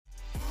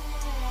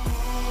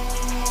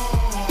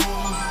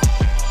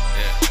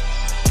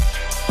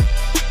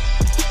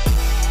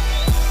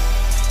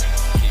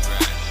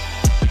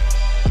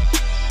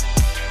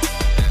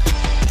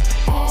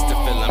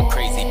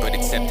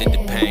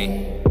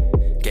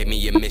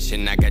me a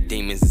mission, I got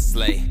demons to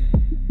slay.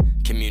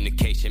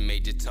 Communication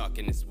major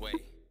talking this way.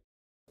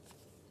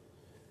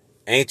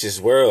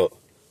 Anxious world.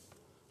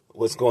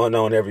 What's going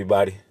on,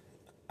 everybody?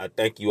 I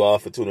thank you all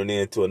for tuning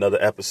in to another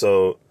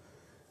episode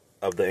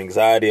of the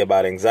Anxiety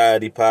About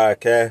Anxiety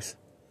podcast.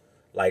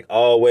 Like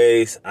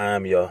always,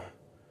 I'm your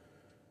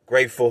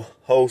grateful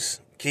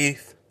host,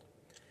 Keith.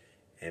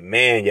 And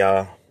man,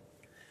 y'all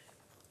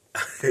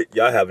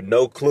have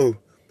no clue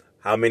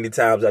how many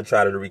times I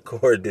try to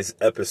record this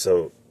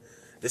episode.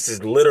 This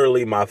is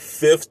literally my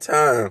 5th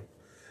time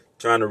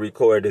trying to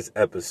record this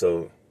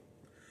episode.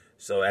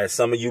 So as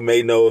some of you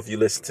may know, if you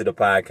listen to the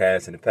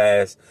podcast in the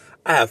past,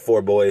 I have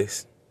 4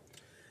 boys.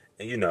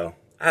 And you know,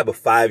 I have a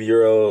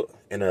 5-year-old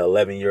and an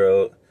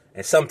 11-year-old.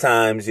 And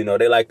sometimes, they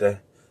like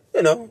to,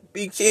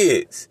 be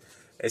kids.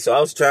 And so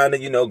I was trying to,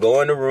 go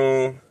in the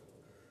room,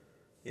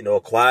 a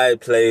quiet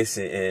place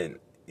and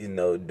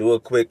do a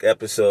quick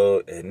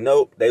episode. And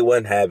nope, they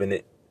wasn't having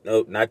it.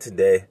 Nope, not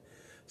today.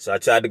 So I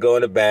tried to go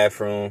in the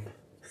bathroom.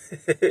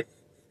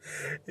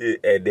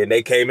 And then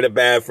they came in the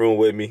bathroom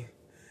with me.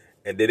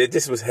 And then it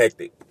just was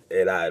hectic.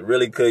 And I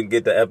really couldn't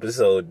get the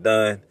episode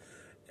done.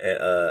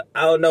 And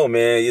I don't know,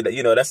 man.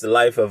 That's the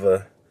life of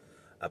a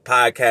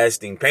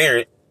podcasting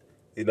parent.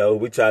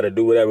 We try to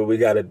do whatever we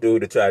got to do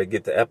to try to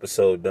get the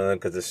episode done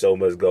because there's so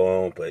much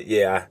going on. But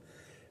yeah,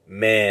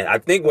 I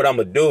think what I'm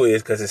going to do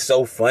is, because it's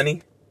so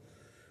funny,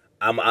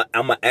 I'm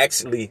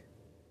actually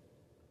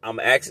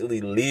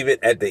leave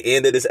it at the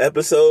end of this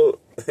episode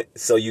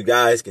so you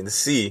guys can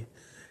see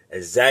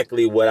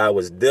exactly what I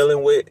was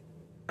dealing with.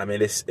 I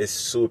mean, it's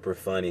super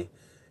funny.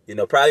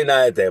 Probably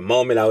not at that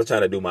moment. I was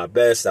trying to do my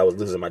best. I was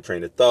losing my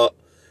train of thought.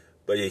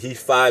 But yeah,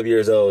 he's 5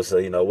 years old,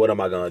 so, what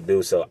am I going to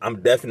do? So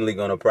I'm definitely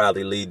going to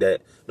probably leave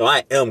that. No,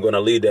 I am going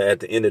to leave that at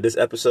the end of this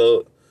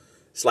episode.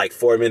 It's like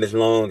 4 minutes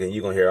long, and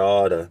you're going to hear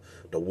all the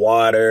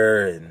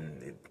water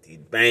and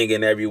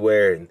banging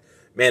everywhere. And,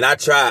 man, I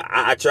try,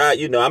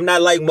 I'm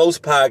not like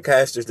most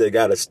podcasters that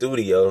got a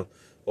studio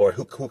or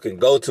who can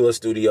go to a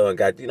studio and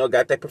got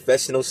that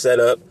professional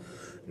setup.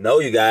 No,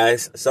 you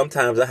guys,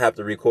 sometimes I have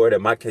to record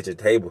at my kitchen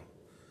table.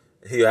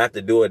 You have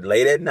to do it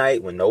late at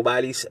night when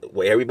everybody's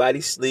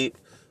asleep.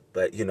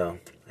 But,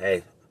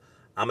 hey,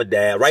 I'm a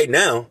dad. Right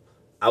now,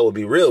 I will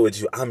be real with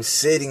you. I'm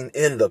sitting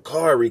in the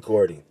car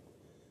recording.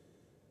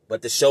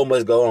 But the show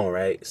must go on,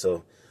 right?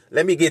 So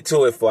let me get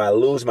to it before I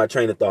lose my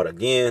train of thought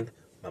again.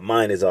 My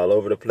mind is all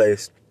over the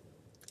place.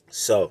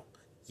 So,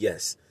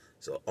 yes.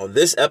 So on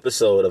this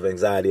episode of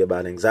Anxiety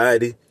About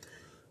Anxiety,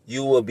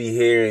 you will be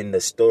hearing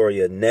the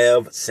story of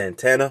Nev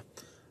Santana.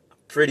 I'm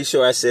pretty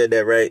sure I said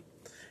that right.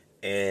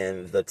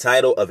 And the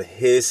title of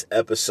his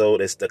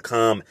episode is To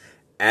Come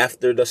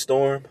After the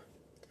Storm.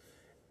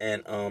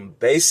 And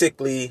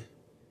basically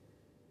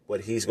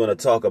what he's going to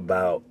talk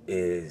about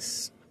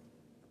is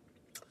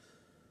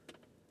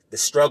the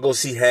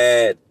struggles he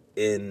had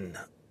in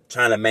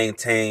trying to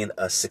maintain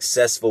a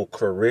successful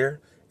career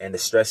and the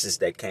stresses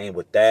that came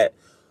with that,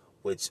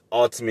 which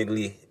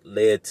ultimately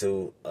led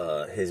to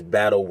his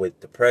battle with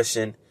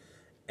depression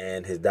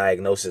and his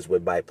diagnosis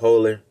with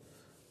bipolar.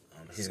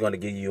 He's going to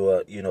give you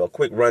a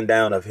quick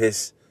rundown of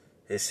his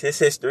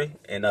history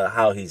and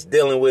how he's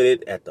dealing with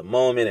it at the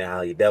moment and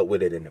how he dealt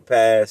with it in the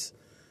past.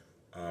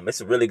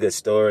 It's a really good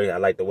story. I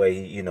like the way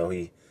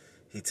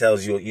he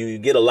tells you. You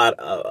get a lot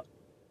of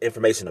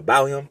information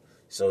about him,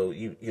 so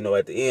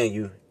at the end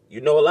you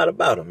know a lot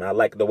about him. I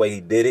like the way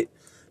he did it.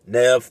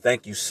 Nev,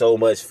 thank you so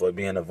much for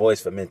being a voice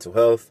for mental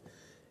health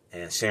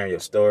and sharing your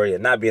story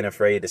and not being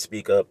afraid to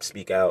speak up,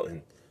 speak out,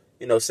 and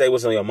say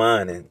what's on your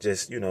mind and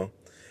just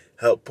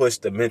help push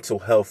the mental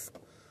health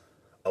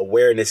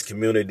awareness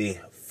community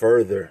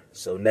further.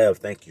 So Nev,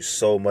 thank you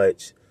so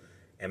much.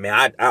 And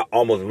man, I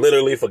almost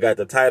literally forgot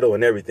the title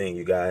and everything,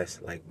 you guys.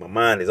 Like, my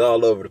mind is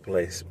all over the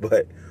place.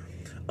 But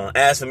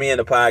as for me and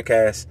the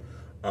podcast,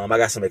 I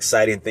got some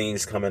exciting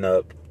things coming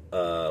up.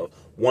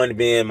 One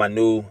being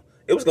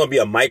it was going to be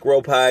a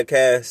micro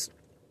podcast,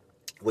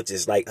 which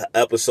is like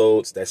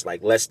episodes that's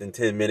like less than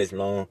 10 minutes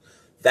long.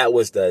 That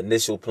was the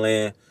initial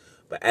plan.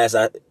 But as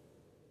I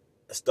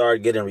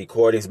started getting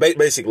recordings,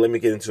 basically, let me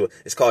get into it.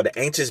 It's called the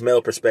Anxious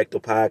Male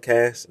Perspective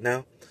Podcast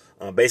now.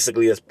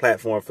 Basically, it's a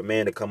platform for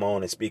men to come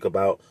on and speak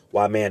about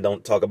why men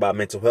don't talk about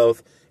mental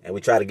health. And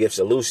we try to give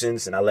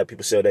solutions, and I let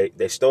people share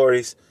their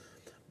stories.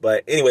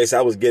 But anyways,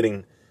 I was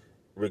getting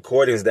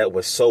recordings that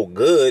were so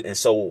good and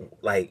so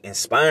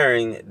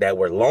inspiring that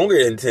were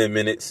longer than 10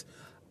 minutes.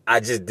 I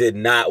just did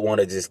not want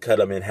to just cut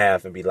them in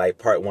half and be like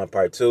part 1,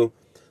 part 2.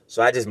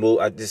 So I just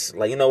moved. I just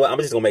you know what? I'm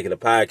just going to make it a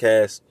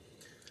podcast.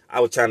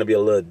 I was trying to be a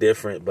little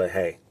different, but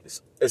hey,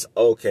 it's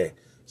okay.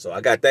 So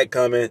I got that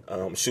coming.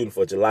 I'm shooting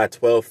for July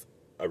 12th,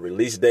 a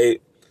release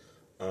date.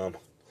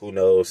 Who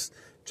knows?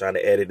 Trying to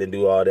edit and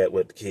do all that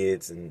with the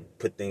kids and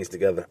put things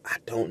together. I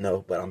don't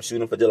know, but I'm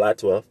shooting for July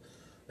 12th.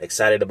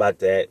 Excited about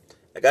that.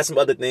 I got some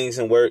other things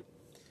in work.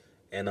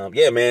 And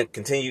yeah, man,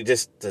 continue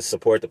just to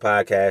support the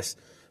podcast.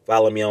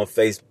 Follow me on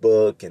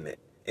Facebook and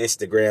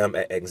Instagram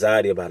at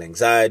Anxiety About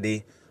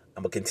Anxiety.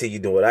 I'm going to continue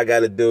doing what I got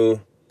to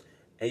do.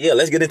 And yeah,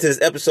 let's get into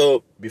this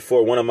episode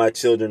before one of my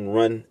children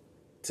run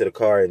to the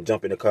car and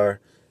jump in the car,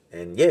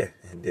 and yeah,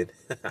 and then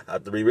I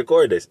have to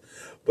re-record this.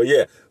 But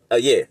yeah,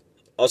 yeah.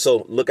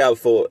 Also, look out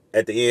for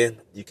at the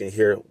end. You can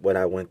hear what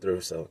I went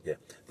through. So yeah,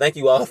 thank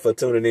you all for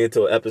tuning in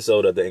to an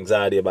episode of the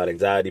Anxiety About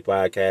Anxiety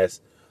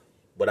podcast,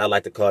 what I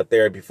like to call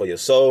therapy for your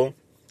soul.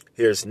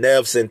 Here's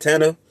Nev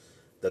Santana,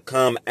 the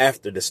calm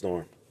after the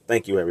storm.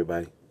 Thank you,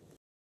 everybody.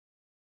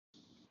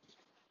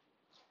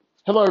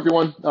 Hello,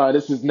 everyone.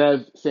 This is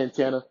Nev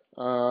Santana.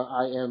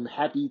 I am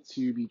happy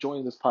to be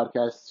joining this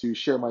podcast to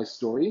share my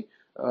story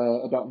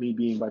about me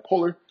being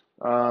bipolar,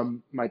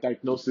 my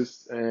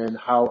diagnosis, and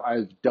how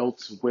I've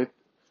dealt with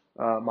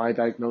my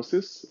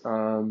diagnosis,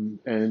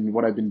 and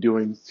what I've been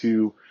doing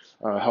to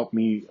help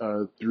me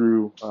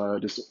through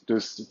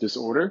this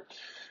disorder.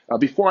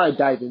 Before I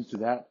dive into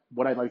that,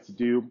 what I'd like to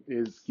do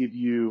is give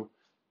you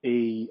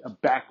a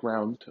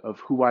background of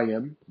who I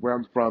am, where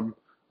I'm from,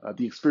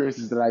 the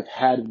experiences that I've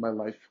had in my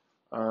life.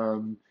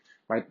 Um,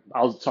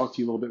 I'll talk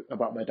to you a little bit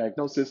about my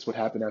diagnosis, what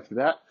happened after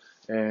that,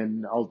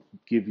 and I'll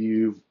give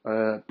you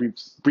a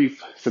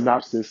brief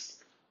synopsis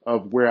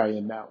of where I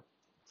am now.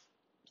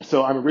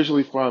 So I'm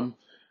originally from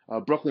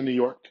Brooklyn, New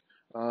York,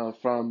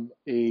 from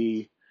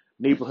a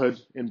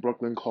neighborhood in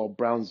Brooklyn called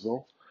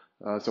Brownsville.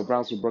 So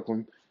Brownsville,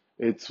 Brooklyn.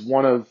 It's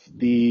one of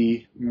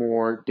the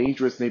more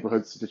dangerous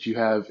neighborhoods that you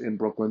have in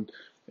Brooklyn,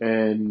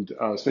 and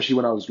especially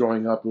when I was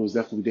growing up, it was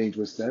definitely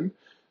dangerous then.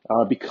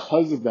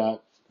 Because of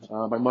that,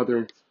 my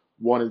mother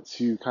wanted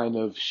to kind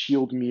of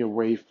shield me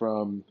away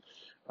from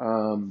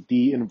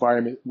the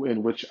environment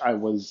in which I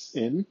was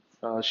in.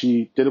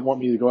 She didn't want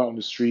me to go out in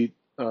the street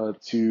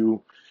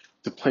to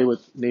play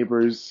with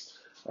neighbors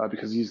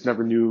because you just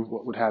never knew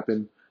what would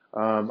happen.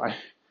 I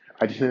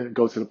didn't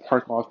go to the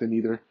park often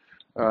either.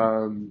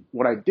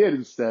 What I did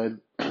instead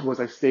was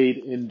I stayed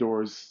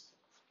indoors,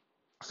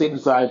 stayed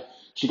inside.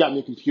 She got me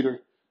a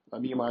computer.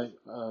 Me and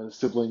my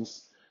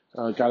siblings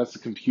got us a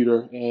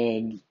computer,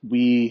 and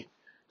we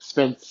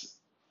spent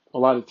a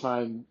lot of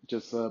time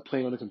just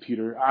playing on the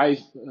computer. I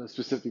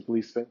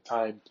specifically spent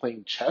time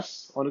playing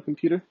chess on the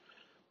computer.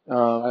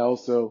 I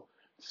also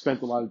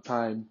spent a lot of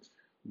time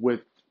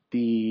with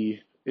the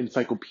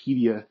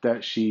encyclopedia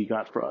that she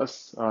got for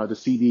us, the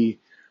CD.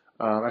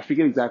 I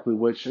forget exactly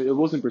which. It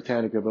wasn't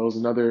Britannica, but it was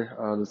another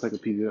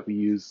encyclopedia that we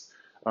used.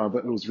 But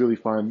it was really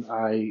fun.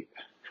 I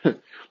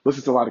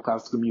listened to a lot of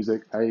classical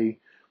music. I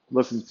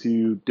listened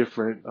to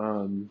different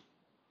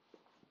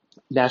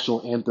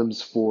national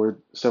anthems for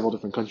several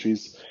different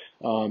countries.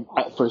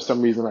 For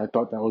some reason, I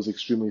thought that was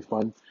extremely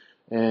fun.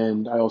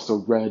 And I also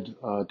read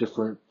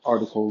different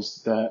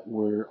articles that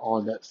were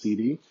on that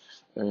CD,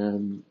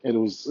 and it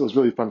was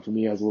really fun for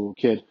me as a little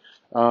kid.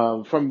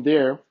 From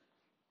there,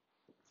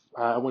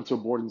 I went to a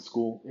boarding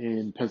school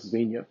in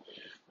Pennsylvania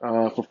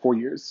for 4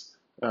 years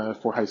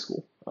for high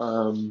school.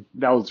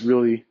 That was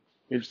really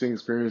interesting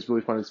experience,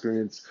 really fun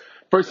experience.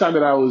 First time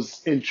that I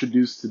was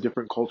introduced to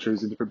different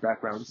cultures and different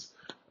backgrounds,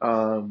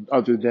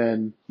 other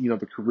than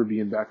the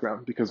Caribbean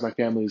background, because my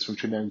family is from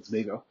Trinidad and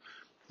Tobago,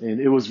 and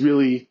it was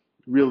really,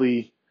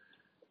 really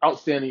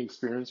outstanding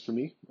experience for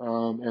me,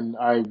 and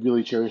I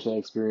really cherish that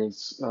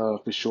experience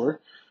for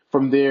sure.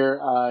 From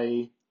there,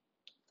 I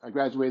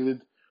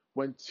graduated,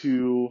 went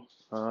to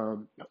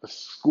a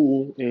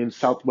school in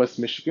Southwest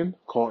Michigan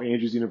called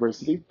Andrews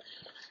University.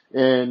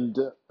 And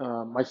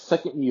my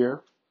second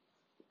year,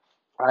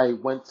 I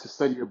went to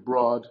study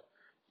abroad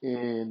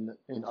in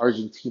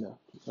Argentina.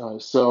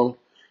 So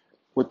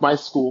with my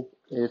school,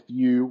 if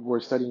you were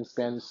studying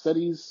Spanish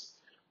studies,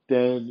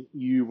 then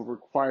you were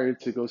required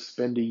to go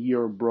spend a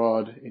year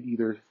abroad in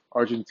either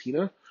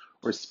Argentina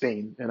or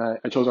Spain. And I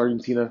chose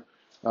Argentina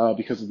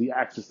because of the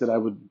access that I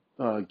would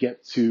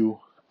get to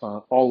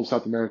all of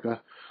South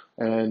America.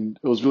 And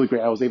it was really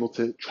great. I was able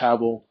to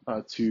travel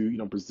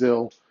to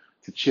Brazil,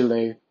 to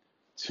Chile,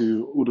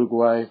 to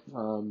Uruguay,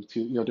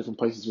 to different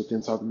places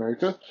within South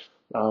America.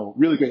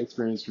 Really great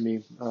experience for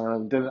me.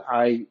 Then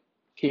I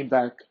came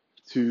back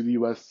to the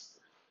U.S.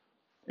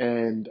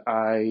 and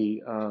I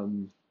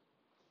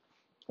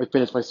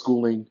finished my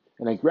schooling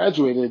and I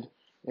graduated,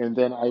 and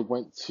then I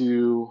went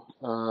to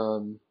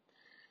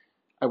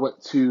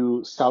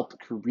South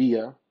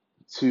Korea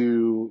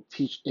to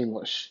teach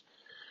English.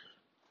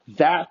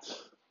 That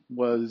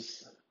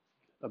was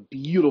a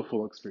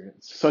beautiful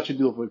experience, such a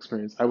beautiful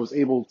experience. I was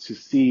able to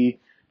see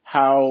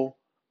how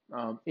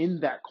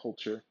in that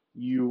culture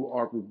you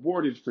are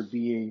rewarded for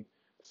being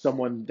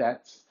someone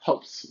that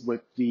helps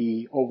with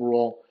the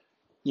overall,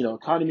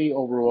 economy,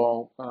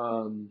 overall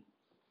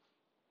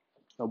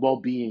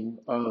well-being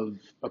of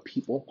a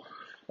people.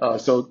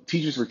 So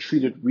teachers were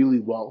treated really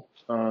well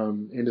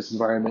in this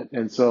environment,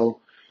 and so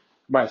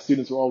my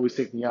students will always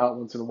take me out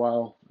once in a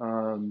while.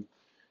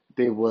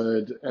 They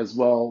would as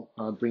well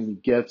bring me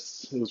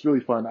gifts. It was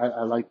really fun.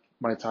 I liked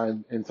my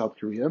time in South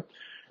Korea.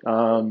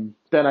 Then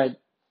I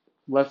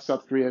left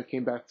South Korea,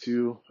 came back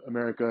to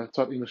America,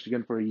 taught English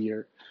again for a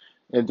year.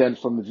 And then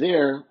from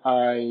there,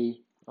 I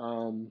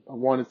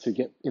wanted to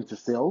get into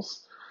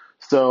sales.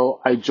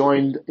 So I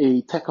joined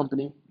a tech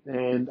company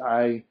and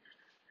I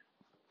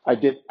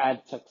did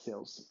ad tech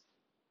sales.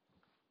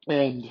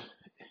 And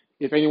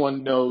if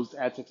anyone knows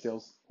ad tech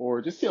sales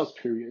or just sales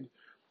period,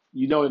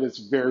 you know it is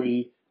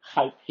very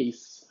high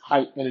pace,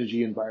 high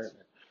energy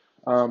environment,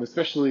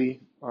 especially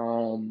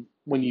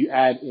when you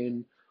add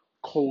in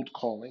cold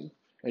calling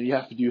and you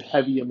have to do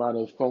heavy amount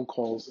of phone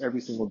calls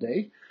every single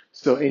day.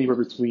 So anywhere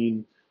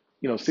between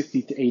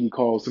 60 to 80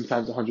 calls,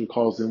 sometimes 100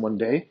 calls in one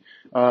day.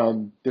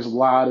 There's a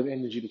lot of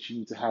energy that you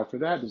need to have for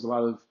that. There's a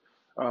lot of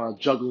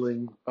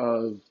juggling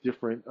of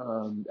different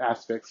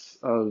aspects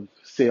of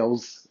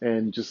sales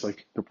and just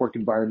like the work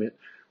environment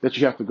that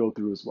you have to go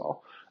through as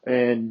well.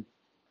 And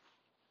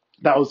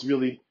that was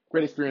really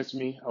great experience for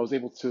me. I was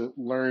able to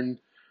learn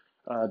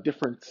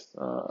different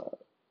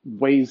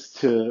ways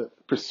to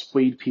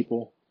persuade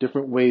people,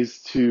 different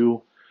ways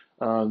to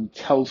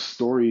tell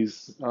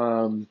stories.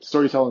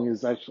 Storytelling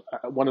is actually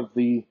one of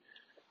the,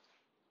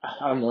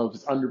 I don't know if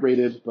it's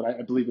underrated, but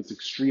I believe it's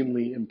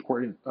extremely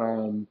important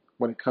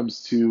when it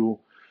comes to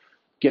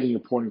getting a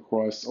point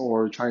across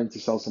or trying to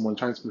sell someone,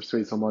 trying to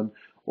persuade someone,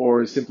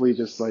 or simply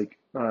just like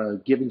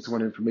giving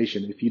someone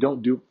information. If you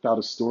don't do it without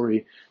a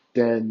story,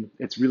 then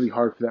it's really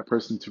hard for that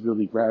person to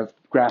really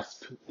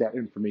grasp that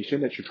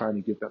information that you're trying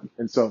to give them.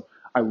 And so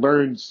I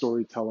learned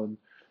storytelling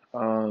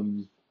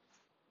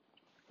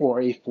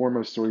or a form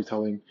of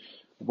storytelling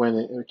when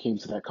it came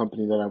to that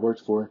company that I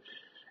worked for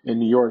in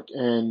New York.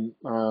 And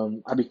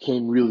I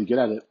became really good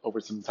at it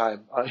over some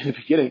time. In the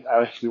beginning,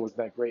 I actually wasn't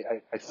that great.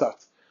 I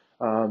sucked.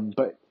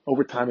 But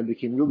over time, I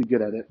became really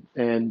good at it.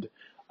 And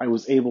I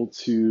was able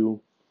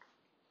to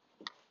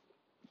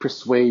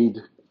persuade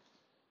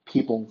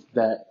people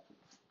that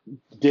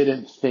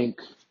didn't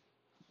think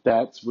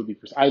that would be,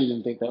 I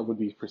didn't think that would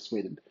be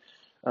persuaded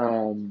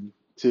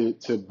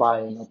to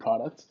buying a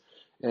product.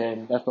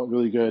 And that felt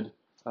really good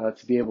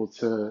to be able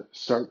to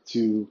start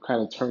to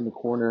kind of turn the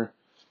corner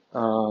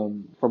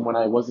from when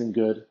I wasn't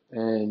good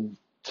and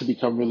to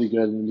become really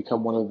good and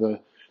become one of the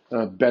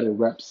better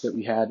reps that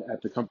we had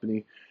at the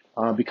company.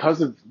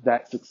 Because of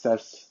that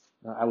success,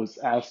 I was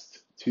asked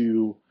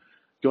to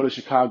go to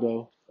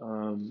Chicago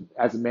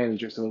as a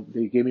manager. So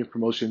they gave me a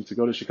promotion to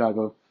go to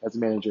Chicago as a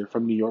manager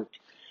from New York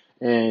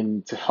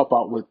and to help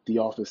out with the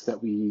office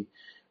that we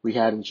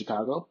had in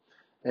Chicago.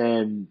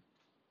 And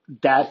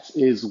that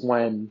is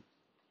when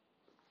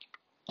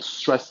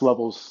stress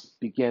levels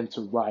began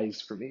to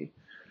rise for me.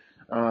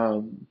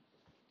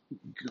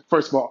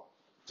 First of all,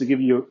 to give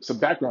you some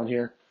background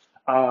here,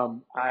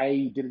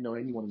 I didn't know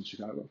anyone in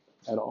Chicago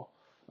at all.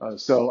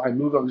 So I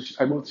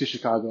moved to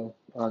Chicago,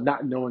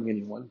 not knowing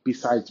anyone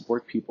besides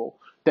work people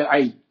that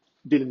I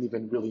didn't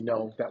even really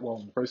know that well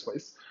in the first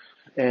place.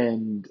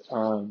 And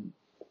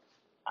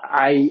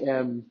I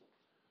am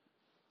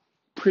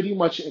pretty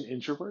much an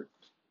introvert,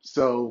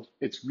 so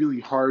it's really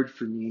hard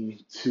for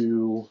me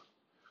to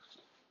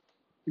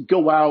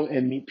go out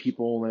and meet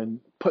people and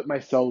put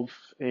myself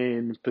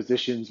in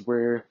positions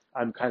where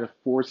I'm kind of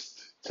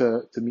forced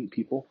to meet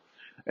people.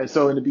 And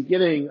so in the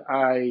beginning,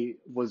 I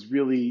was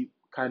really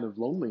kind of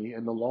lonely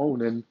and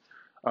alone, and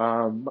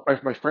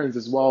my friends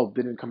as well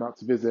didn't come out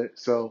to visit.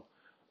 So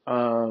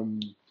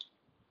um,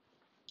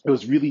 it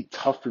was really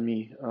tough for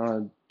me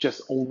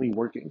just only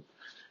working.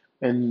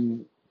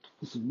 And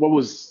what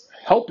was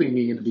helping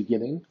me in the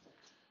beginning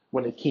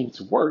when it came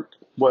to work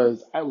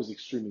was I was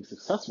extremely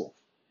successful.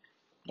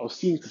 I was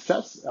seeing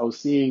success. I was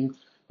seeing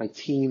my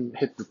team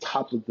hit the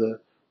top of the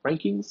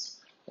rankings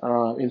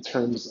in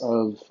terms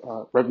of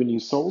revenue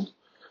sold.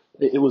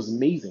 It was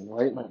amazing,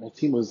 right? My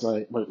team was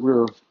like, we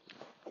were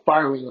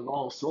firing on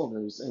all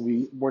cylinders, and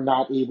we were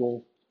not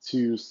able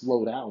to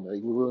slow down.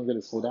 Like we weren't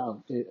going to slow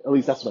down. At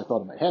least that's what I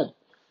thought in my head.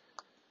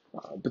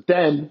 But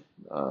then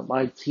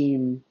my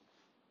team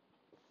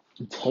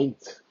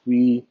tanked.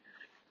 We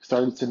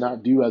started to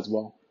not do as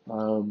well.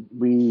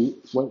 We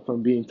went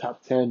from being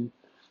top 10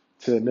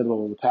 to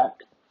middle of the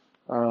pack.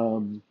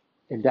 And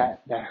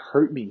that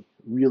hurt me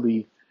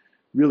really,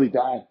 really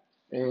bad.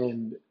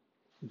 And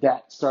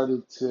that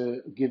started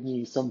to give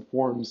me some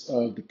forms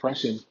of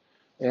depression.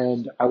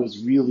 And I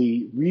was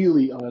really,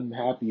 really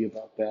unhappy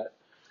about that.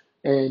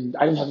 And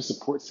I didn't have a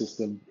support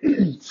system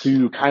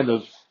to kind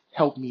of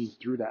help me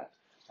through that.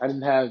 I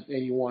didn't have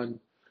anyone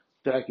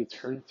that I could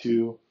turn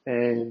to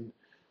and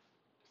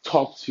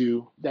talk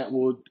to that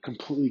would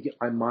completely get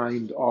my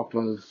mind off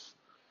of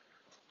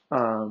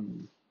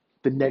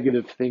the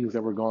negative things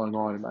that were going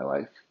on in my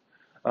life.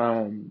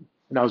 And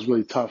that was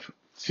really tough.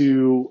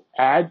 To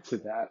add to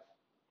that,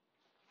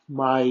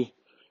 my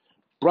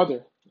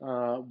brother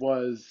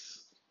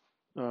was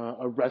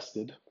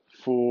arrested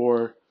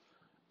for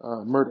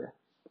murder.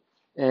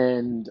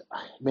 And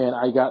man,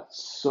 I got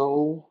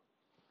so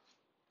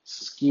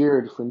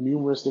scared for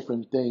numerous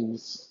different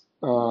things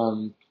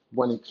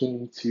when it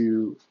came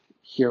to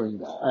hearing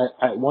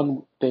that.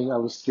 One thing I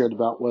was scared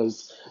about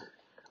was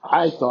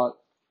I thought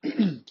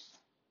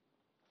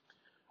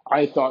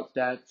I thought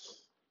that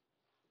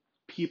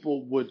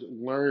people would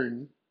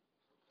learn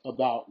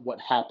about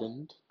what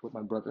happened with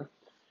my brother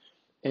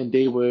and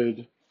they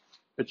would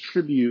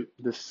attribute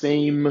the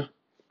same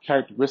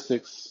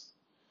characteristics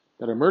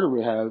that a murderer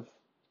would have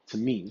to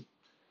me.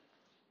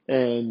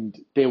 And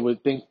they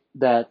would think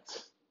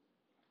that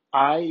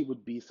I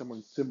would be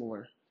someone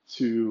similar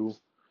to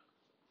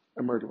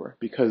a murderer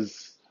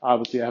because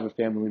obviously I have a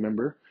family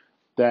member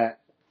that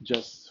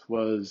just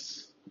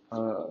was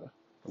uh,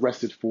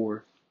 arrested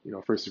for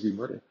first degree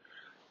murder,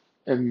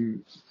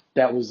 and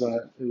that was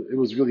it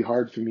was really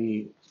hard for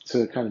me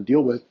to kind of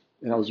deal with,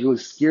 and I was really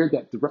scared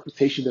that the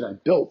reputation that I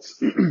built,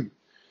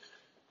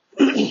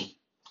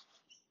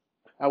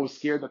 I was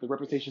scared that the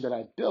reputation that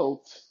I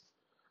built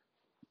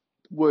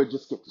would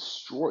just get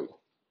destroyed.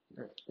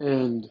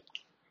 And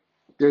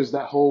there's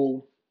that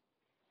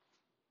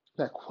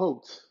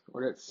quote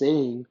or that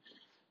saying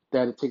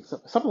that it takes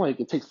something like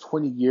it takes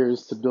 20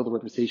 years to build a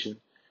reputation,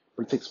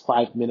 but it takes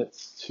 5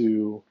 minutes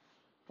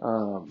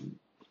um,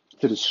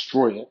 to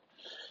destroy it.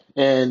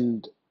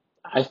 And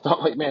I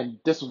thought like, man,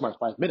 this was my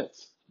 5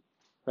 minutes.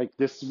 Like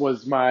this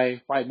was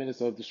my 5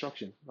 minutes of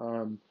destruction.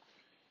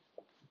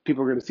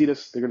 People are going to see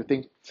this. They're going to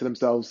think to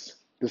themselves,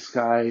 this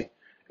guy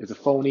is a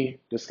phony.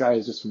 This guy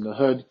is just from the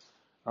hood.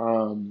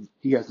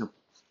 He has no,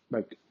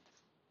 like,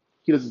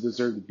 he doesn't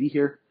deserve to be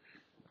here.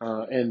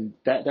 And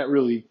that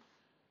really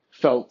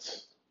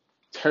felt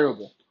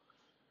terrible.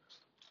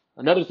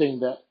 Another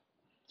thing that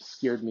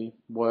scared me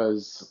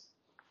was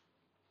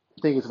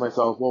thinking to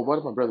myself, well, what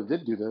if my brother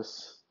did do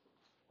this?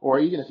 Or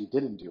even if he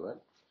didn't do it,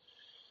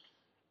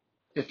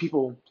 if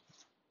people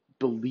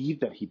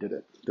believe that he did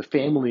it, the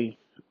family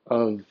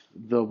of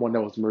the one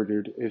that was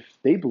murdered, if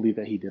they believe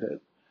that he did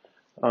it,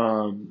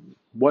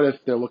 what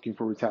if they're looking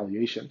for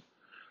retaliation?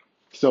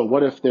 So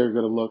what if they're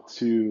going to look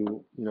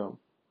to,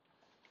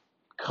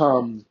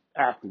 come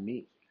after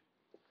me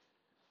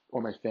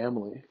or my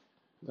family?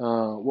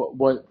 What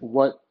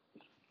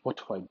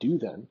do I do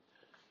then?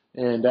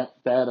 And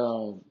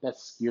that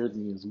scared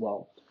me as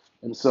well.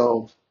 And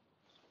so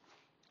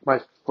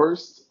my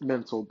first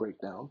mental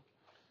breakdown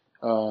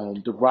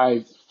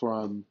derived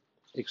from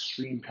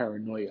extreme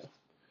paranoia,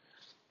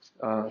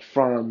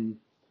 from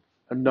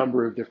a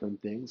number of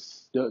different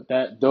things.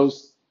 That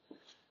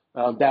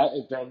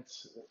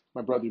event,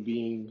 my brother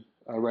being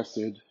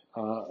arrested,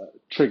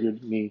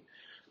 triggered me,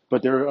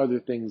 but there are other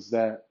things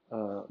that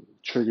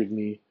triggered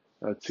me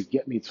to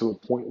get me to a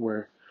point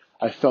where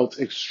I felt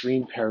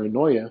extreme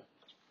paranoia,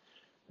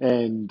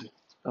 and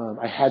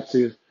I had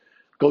to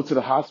go to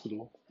the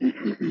hospital.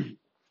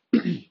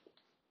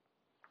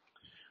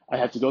 I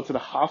had to go to the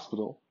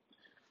hospital,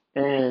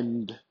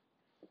 and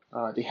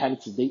they had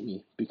to sedate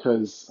me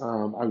because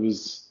I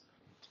was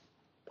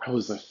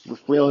like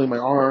flailing my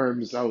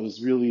arms. I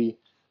was really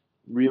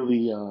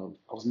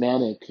I was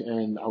manic,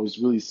 and I was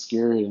really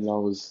scared, and I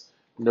was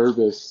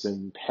nervous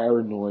and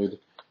paranoid.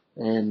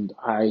 And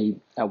I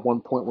at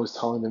one point was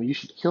telling them, "You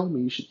should kill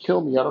me. You should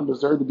kill me. I don't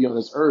deserve to be on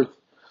this earth."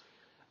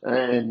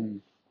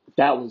 And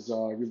that was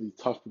really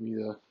tough for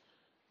me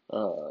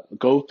to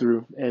go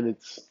through. And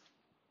it's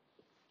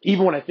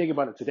even when I think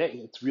about it today,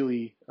 it's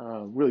really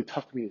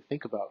tough for me to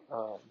think about.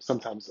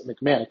 Sometimes I'm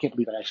like, man, I can't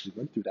believe I actually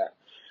went through that.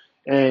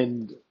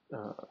 And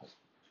uh,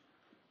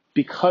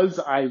 because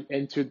I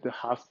entered the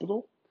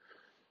hospital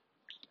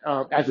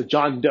as a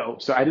John Doe.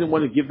 So I didn't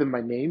want to give them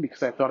my name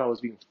because I thought I was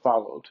being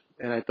followed,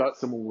 and I thought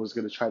someone was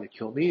going to try to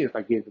kill me if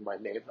I gave them my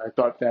name. I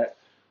thought that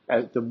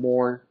the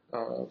more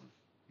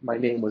my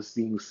name was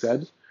being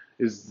said,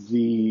 is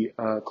the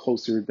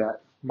closer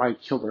that my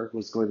killer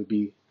was going to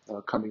be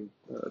coming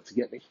to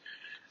get me.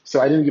 So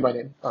I didn't give my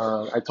name.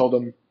 I told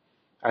them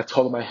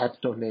I had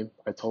no name.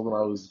 I told them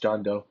I was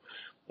John Doe,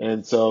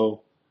 and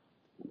so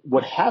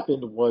what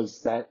happened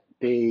was that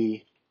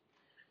they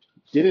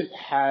didn't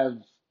have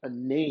a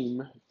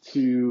name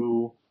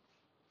to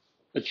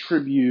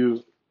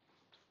attribute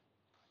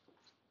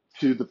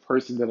to the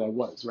person that I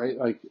was, right?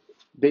 Like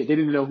they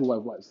didn't know who I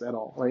was at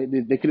all, right?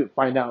 They couldn't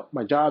find out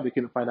my job, they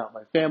couldn't find out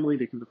my family,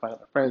 they couldn't find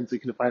out my friends, they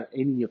couldn't find out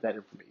any of that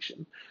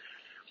information.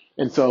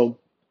 And so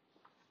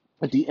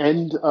at the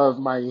end of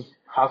my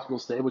hospital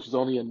stay, which was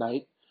only a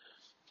night,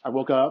 I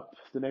woke up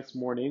the next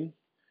morning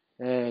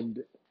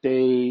and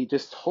they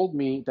just told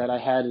me that I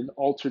had an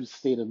altered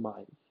state of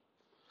mind.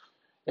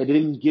 And they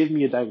didn't give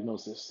me a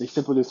diagnosis. They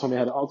simply just told me I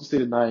had an altered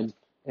state of mind,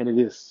 and it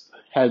just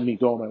had me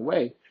go on my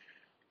way.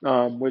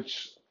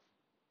 Which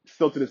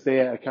still to this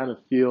day, I kind of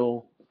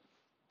feel,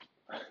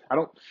 I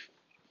don't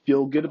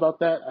feel good about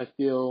that. I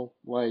feel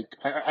like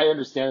I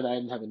understand that I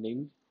didn't have a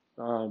name,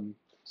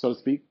 so to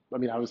speak. I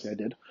mean, obviously I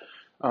did.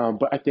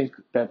 But I think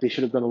that they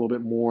should have done a little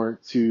bit more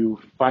to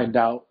find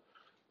out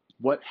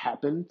what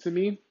happened to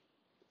me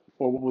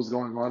or what was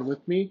going on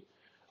with me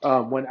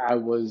when I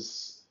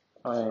was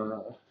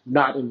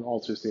not in an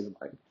altered state of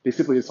mind. They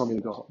simply just told me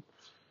to go home,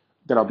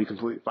 that I'll be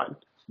completely fine,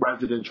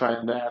 rather than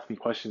trying to ask me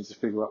questions to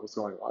figure out what's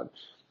going on.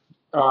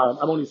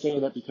 I'm only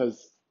saying that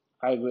because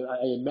I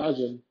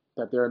imagine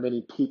that there are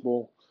many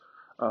people,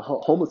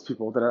 homeless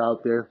people that are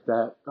out there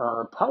that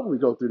probably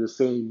go through the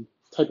same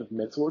type of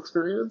mental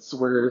experience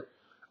where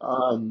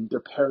they're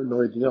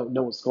paranoid, they don't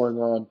know what's going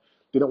on,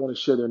 they don't want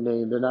to share their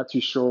name, they're not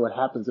too sure what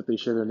happens if they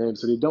share their name,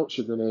 so they don't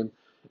share their name,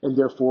 and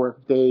therefore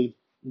they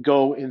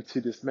go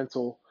into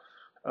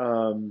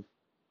um,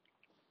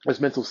 this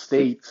mental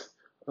state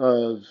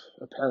of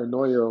a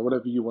paranoia or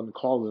whatever you want to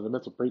call it, a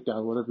mental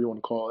breakdown, whatever you want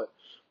to call it,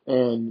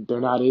 and they're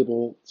not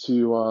able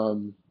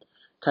to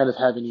kind of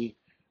have any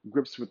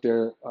grips with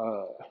their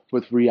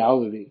with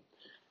reality.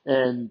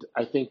 And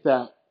I think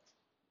that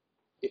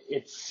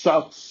it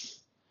sucks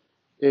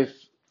if,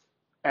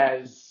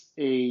 as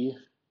a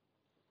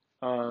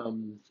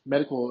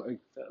medical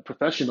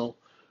professional,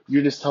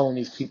 you're just telling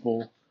these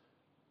people,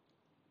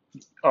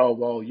 oh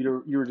well,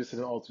 you were just in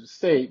an altered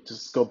state,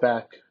 just go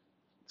back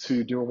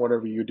to doing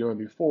whatever you're doing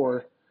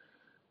before,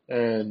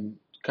 and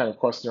kind of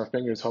crossing our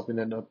fingers, hoping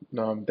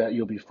that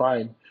you'll be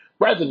fine,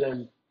 rather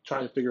than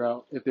trying to figure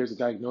out if there's a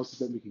diagnosis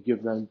that we could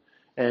give them,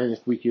 and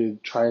if we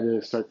could try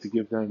to start to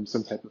give them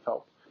some type of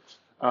help.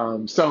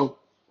 So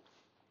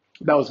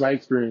that was my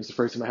experience the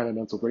first time I had a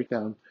mental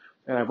breakdown,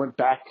 and I went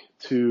back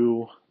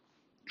to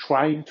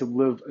trying to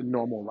live a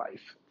normal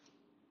life.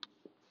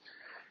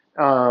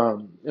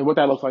 And what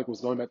that looked like was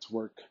going back to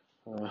work,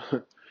 uh,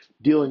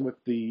 dealing with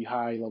the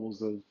high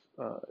levels of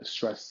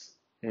stress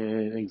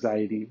and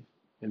anxiety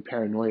and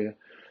paranoia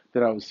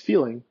that I was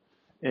feeling.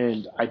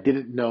 And I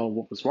didn't know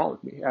what was wrong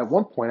with me. At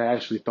one point, I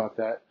actually thought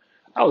that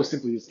I was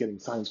simply just getting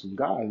signs from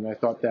God. And I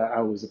thought that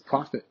I was a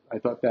prophet. I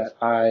thought that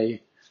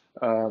I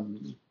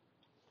um,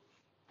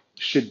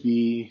 should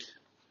be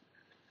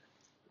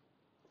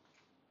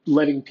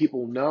letting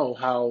people know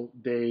how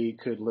they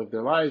could live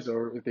their lives,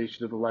 or if they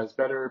should live their lives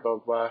better, blah,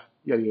 blah, blah,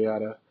 yada,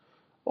 yada.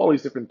 All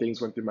these different things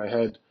went through my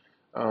head,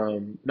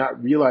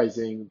 not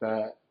realizing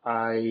that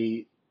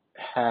I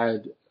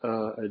had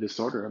a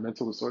disorder, a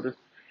mental disorder.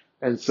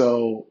 And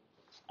so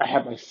I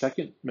had my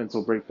second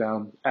mental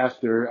breakdown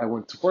after I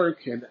went to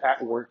work, and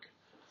at work,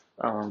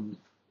 um,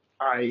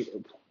 I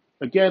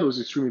again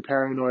was extremely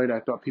paranoid. I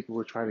thought people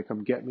were trying to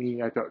come get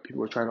me. I thought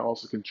people were trying to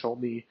also control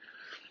me,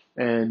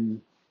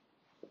 and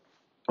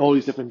all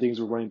these different things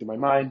were running through my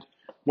mind.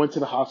 Went to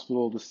the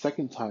hospital the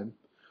second time.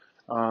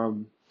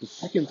 The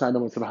second time I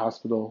went to the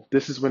hospital,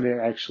 this is when they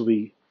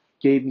actually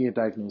gave me a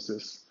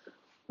diagnosis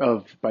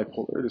of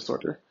bipolar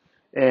disorder,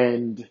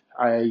 and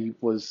I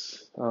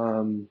was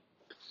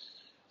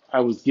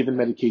given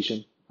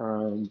medication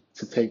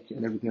to take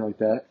and everything like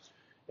that,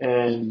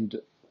 and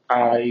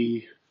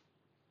I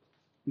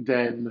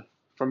then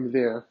from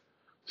there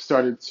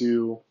started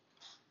to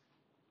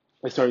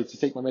I started to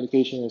take my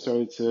medication. I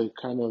started to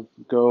kind of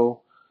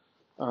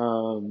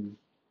um,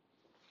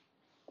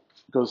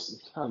 go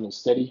I don't know,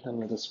 steady. I don't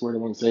know if that's the word I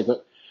want to say,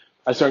 but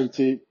I started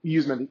to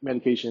use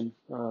medication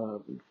a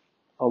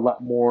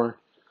lot more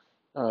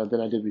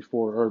than I did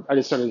before, or I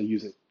just started to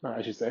use it,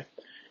 I should say.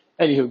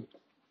 Anywho,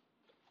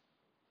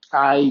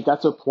 I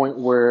got to a point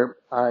where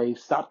I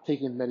stopped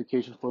taking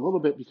medication for a little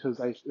bit because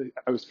I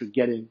was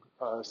forgetting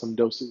some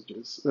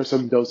dosages, or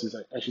some doses,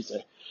 I should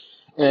say.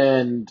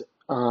 And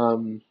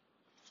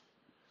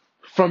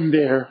from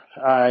there,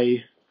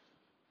 I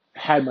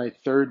had my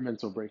third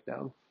mental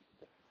breakdown.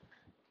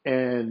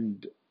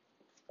 And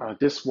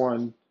this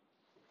one,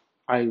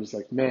 I was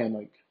like, man,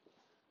 like,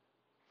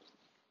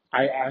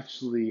 I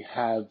actually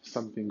have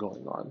something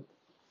going on.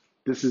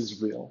 This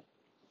is real.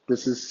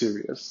 This is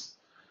serious.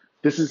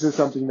 This isn't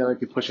something that I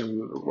could push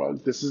under the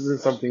rug. This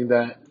isn't something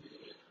that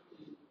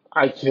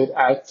I could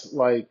act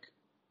like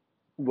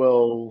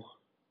will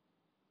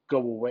go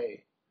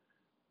away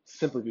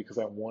simply because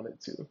I want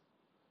it to.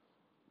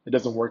 It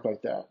doesn't work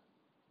like that.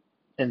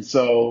 And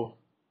so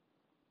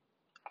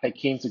I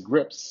came to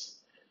grips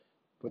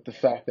with the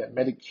fact that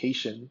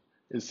medication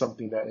is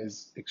something that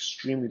is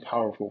extremely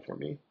powerful for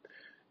me.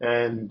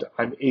 And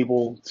I'm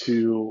able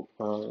to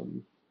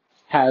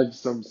have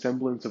some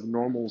semblance of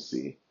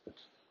normalcy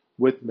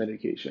with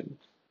medication.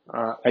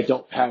 I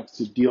don't have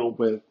to deal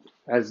with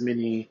as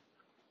many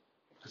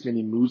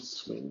mood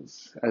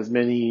swings, as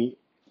many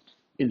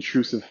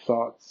intrusive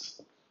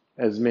thoughts,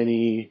 as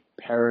many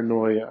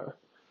paranoia.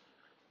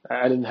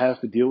 I didn't have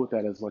to deal with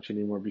that as much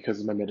anymore because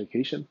of my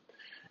medication.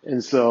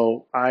 And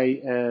so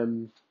I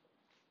am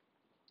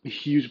a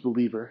huge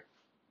believer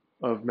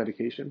of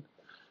medication.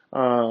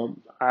 I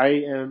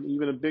am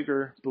even a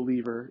bigger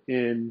believer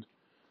in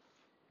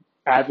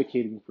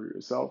advocating for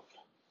yourself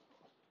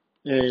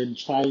and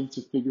trying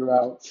to figure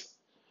out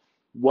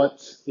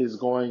what is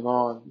going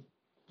on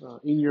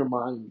in your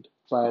mind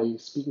by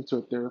speaking to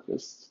a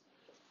therapist,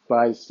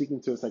 by speaking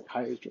to a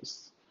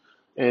psychiatrist,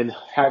 and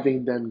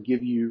having them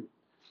give you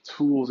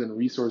tools and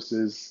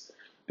resources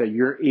that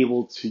you're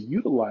able to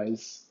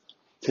utilize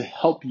to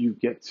help you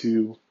get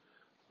to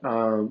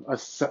a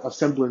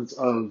semblance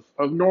of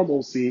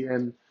normalcy.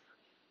 And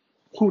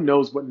who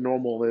knows what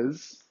normal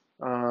is,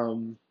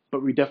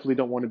 but we definitely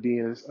don't want to be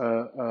in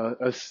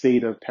a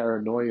state of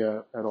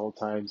paranoia at all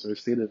times, or a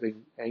state of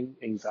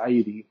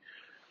anxiety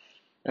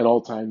at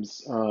all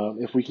times.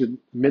 If we could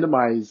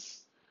minimize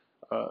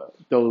uh,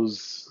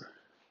 those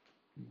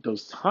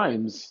those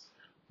times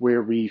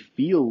where we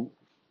feel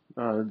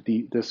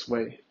this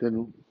way,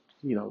 then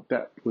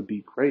that would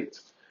be great.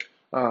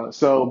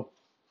 So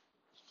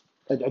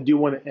I do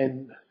want to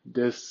end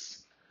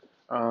this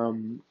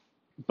um,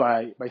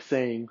 by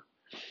saying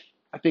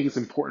I think it's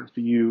important for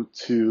you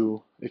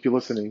to, if you're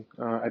listening,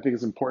 I think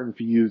it's important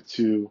for you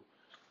to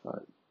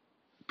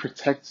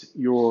protect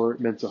your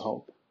mental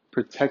health,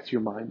 protect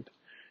your mind.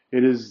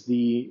 It is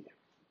the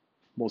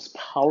most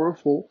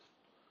powerful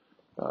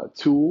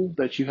tool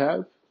that you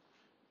have,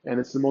 and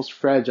it's the most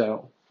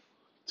fragile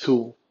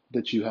tool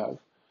that you have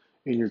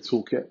in your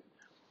toolkit.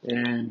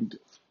 And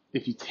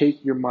if you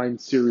take your mind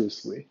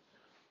seriously,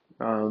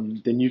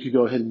 then you could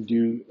go ahead and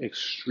do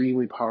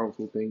extremely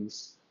powerful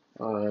things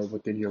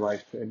within your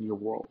life and your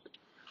world.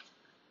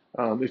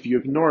 If you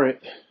ignore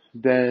it,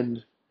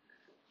 then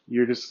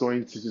you're just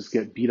going to just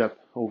get beat up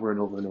over and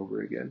over and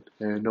over again.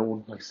 And no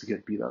one likes to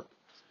get beat up.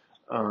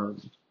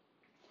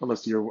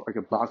 Unless you're like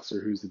a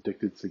boxer who's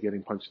addicted to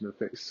getting punched in the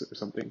face or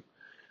something,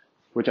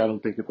 which I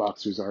don't think the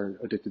boxers are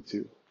addicted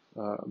to.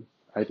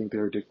 I think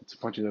they're addicted to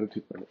punching other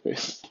people in the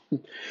face.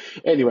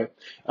 Anyway,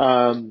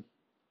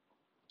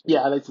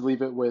 yeah, I'd like to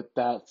leave it with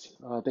that.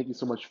 Thank you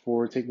so much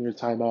for taking your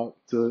time out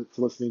to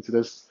listening to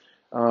this.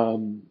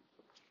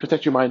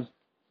 Protect your mind.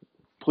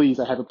 Please,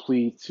 I have a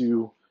plea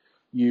to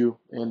you,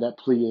 and that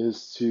plea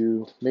is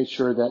to make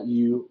sure that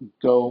you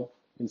go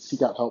and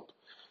seek out help.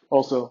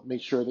 Also,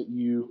 make sure that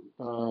you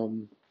are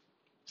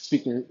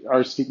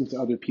speaking to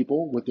other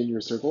people within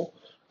your circle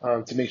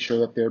to make sure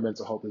that their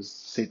mental health is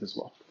safe as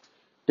well.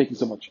 Thank you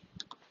so much.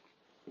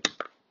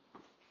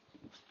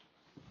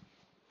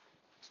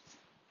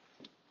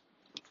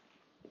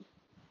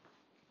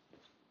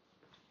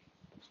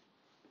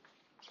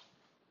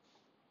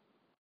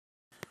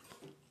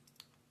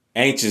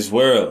 Anxious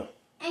world.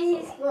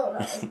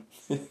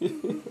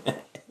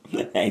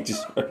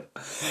 Anxious world.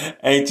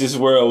 Anxious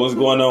world. What's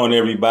going on,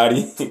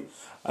 everybody?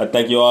 I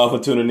thank you all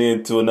for tuning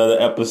in to another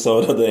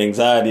episode of the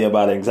Anxiety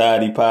About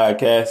Anxiety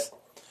podcast.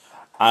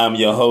 I'm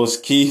your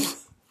host,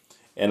 Keith,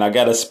 and I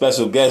got a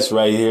special guest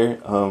right here.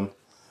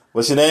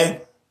 What's your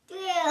name?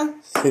 Drew.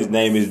 His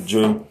name is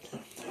Drew.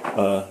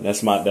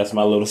 That's my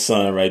little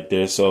son right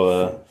there.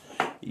 So,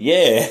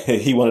 yeah,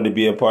 he wanted to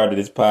be a part of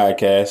this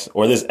podcast,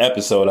 or this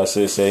episode, I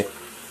should say.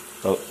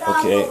 Oh,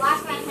 okay.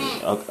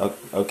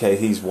 Okay,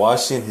 he's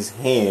washing his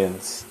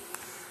hands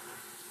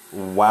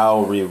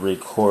while we're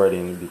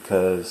recording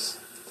because,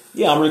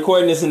 yeah, I'm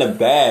recording this in the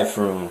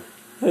bathroom.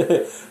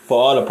 For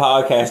all the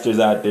podcasters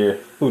out there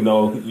who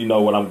know, you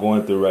know what I'm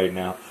going through right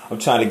now. I'm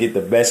trying to get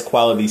the best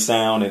quality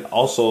sound and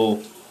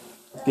also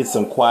get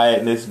some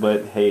quietness,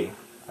 but hey,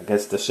 I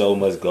guess the show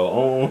must go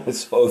on.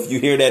 So if you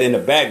hear that in the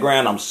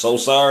background, I'm so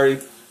sorry.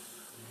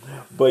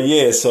 But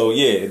yeah,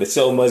 the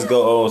show must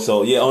go on.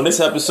 So yeah, on this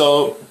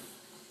episode,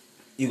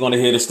 you're going to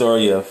hear the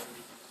story of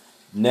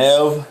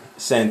Nev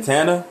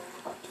Santana.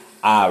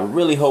 I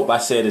really hope I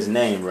said his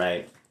name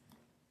right.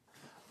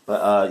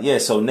 But yeah,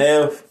 so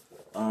Nev,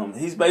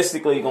 he's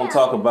basically going to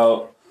talk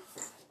about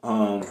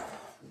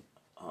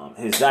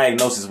his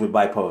diagnosis with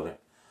bipolar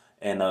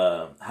and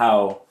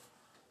how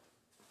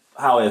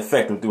it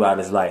affected him throughout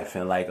his life.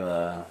 And like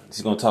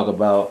he's going to talk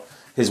about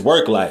his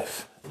work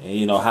life and,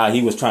 you know, how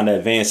he was trying to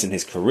advance in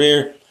his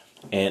career.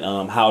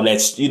 And how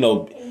that's, you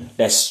know,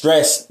 that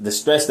stress, the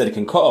stress that it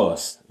can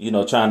cause, you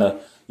know, trying to,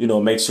 you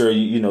know, make sure,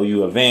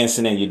 you're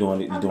advancing and you're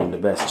doing the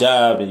best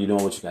job and you're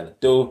doing what you got to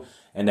do.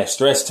 And that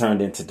stress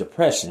turned into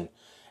depression.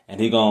 And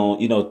he gonna,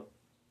 you know,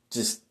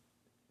 just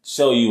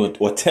show you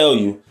or tell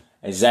you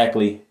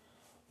exactly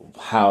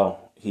how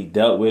he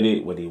dealt with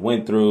it, what he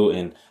went through,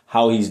 and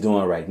how he's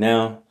doing right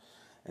now.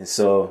 And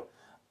so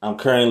I'm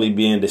currently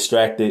being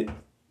distracted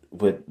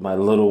with my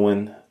little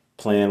one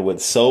playing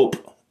with soap.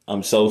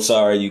 I'm so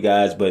sorry, you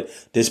guys, but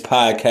this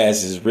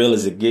podcast is real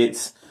as it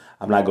gets.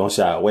 I'm not going to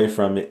shy away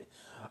from it.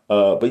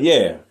 But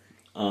yeah,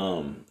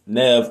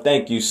 Nev,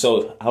 thank you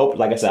I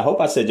hope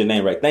I said your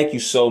name right. Thank you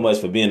so much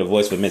for being the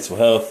voice for mental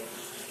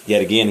health.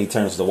 Yet again, he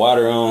turns the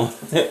water on.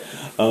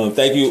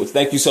 Thank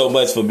you so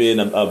much for being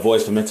a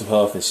voice for mental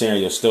health and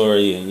sharing your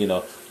story and, you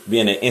know,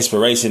 being an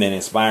inspiration and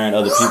inspiring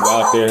other people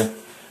out there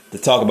to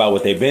talk about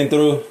what they've been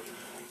through.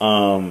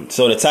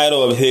 So the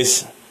title of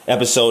his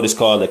episode is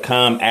called The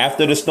Calm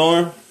After the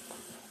Storm.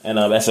 And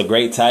that's a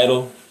great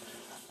title.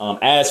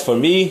 As for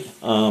me,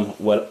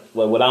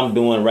 what I'm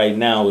doing right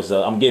now is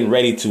I'm getting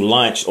ready to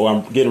launch, or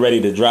I'm getting ready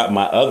to drop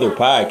my other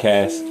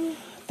podcast,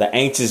 the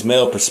Anxious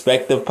Male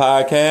Perspective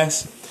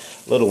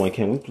podcast. Little one,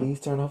 can we please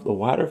turn off the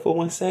water for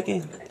 1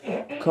 second?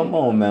 Come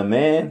on, my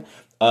man.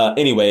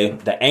 Anyway,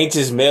 the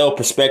Anxious Male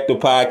Perspective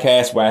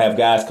podcast, where I have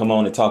guys come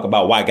on and talk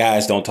about why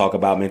guys don't talk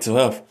about mental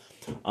health.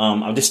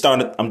 I'm just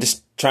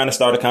trying to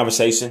start a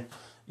conversation,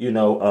 you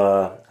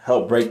know,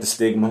 help break the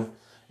stigma.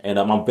 And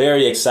I'm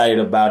very excited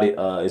about it.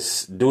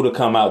 It's due to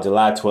come out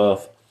July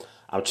 12th.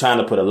 I'm trying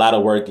to put a lot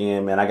of work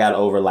in, man. I got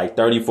over like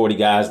 30, 40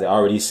 guys that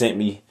already sent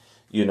me,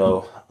 you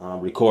know,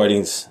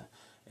 recordings.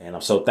 And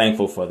I'm so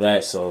thankful for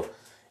that. So,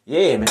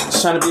 yeah, man,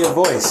 just trying to be a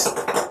voice.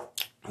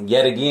 And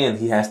yet again,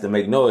 he has to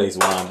make noise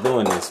while I'm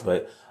doing this.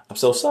 But I'm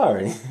so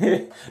sorry.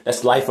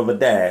 That's life of a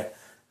dad.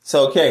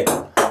 So, okay.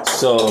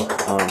 So,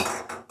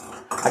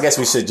 I guess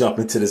we should jump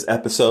into this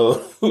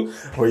episode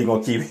where you're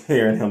going to keep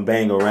hearing him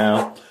bang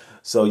around.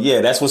 So, yeah,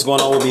 that's what's going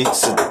on with me.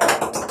 So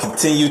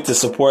continue to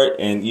support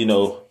and, you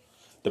know,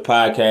 the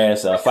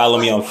podcast. Follow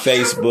me on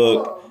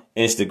Facebook,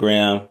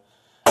 Instagram.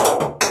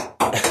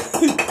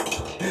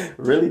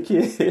 Really,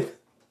 kid?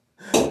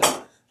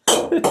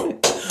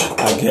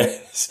 I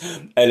guess.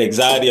 And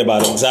anxiety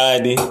about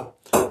anxiety.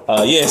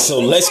 So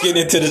let's get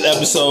into this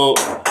episode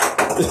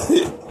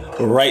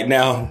right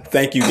now.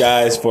 Thank you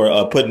guys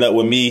for putting up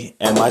with me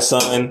and my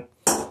son.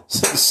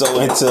 So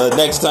until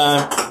next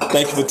time,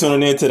 thank you for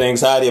tuning in to the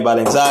Anxiety About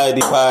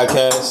Anxiety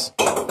podcast.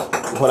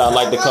 What I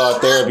like to call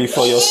therapy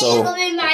for your soul.